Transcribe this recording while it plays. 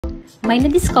may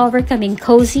na-discover kaming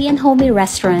cozy and homey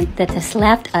restaurant that has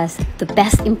left us the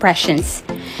best impressions.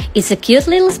 It's a cute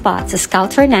little spot sa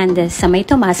Scout Fernandez sa may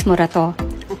Tomas Morato,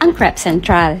 ang Crêpe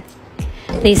Central.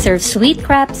 They serve sweet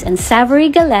crepes and savory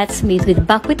galettes made with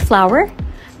buckwheat flour,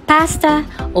 pasta,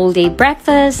 all-day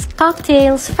breakfast,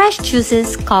 cocktails, fresh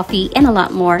juices, coffee, and a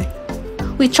lot more.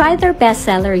 We tried their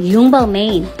bestseller, yung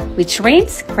balmain, with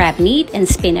shrimps, crab meat, and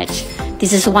spinach.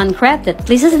 This is one crepe that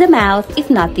pleases the mouth, if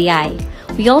not the eye.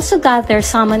 We also got their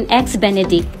salmon eggs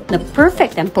benedict na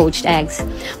perfect ang poached eggs.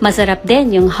 Masarap din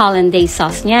yung hollandaise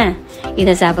sauce niya. It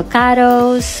has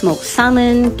avocados, smoked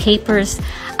salmon, capers,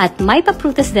 at may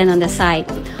paprutas din on the side.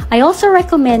 I also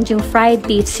recommend yung fried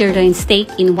beef sirloin steak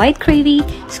in white gravy,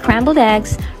 scrambled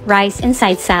eggs, rice, and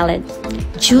side salad.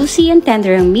 Juicy and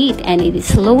tender ang meat, and it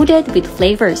is loaded with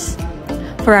flavors.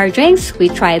 For our drinks, we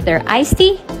tried their iced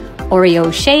tea,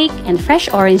 Oreo shake, and fresh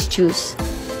orange juice.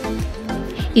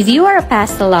 If you are a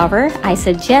pasta lover, I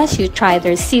suggest you try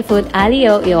their seafood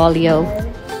aglio e olio.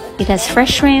 It has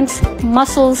fresh shrimps,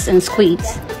 mussels, and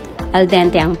squids. Al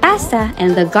dente ang pasta,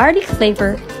 and the garlic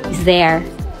flavor is there.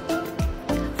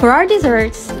 For our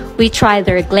desserts, we tried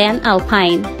their Glen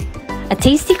Alpine, a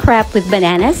tasty crepe with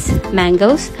bananas,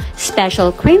 mangoes,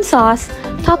 special cream sauce,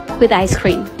 topped with ice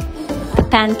cream. The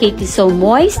pancake is so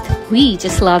moist, we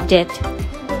just loved it.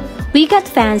 We got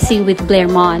fancy with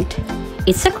Blairmont.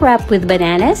 It's a crepe with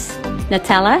bananas,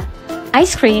 Nutella,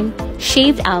 ice cream,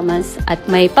 shaved almonds, at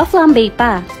may pa-flambe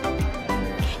pa.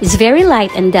 It's very light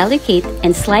and delicate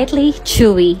and slightly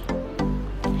chewy.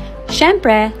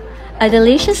 Syempre, a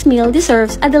delicious meal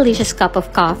deserves a delicious cup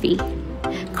of coffee.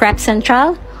 Crêpe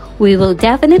Central, we will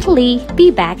definitely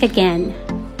be back again.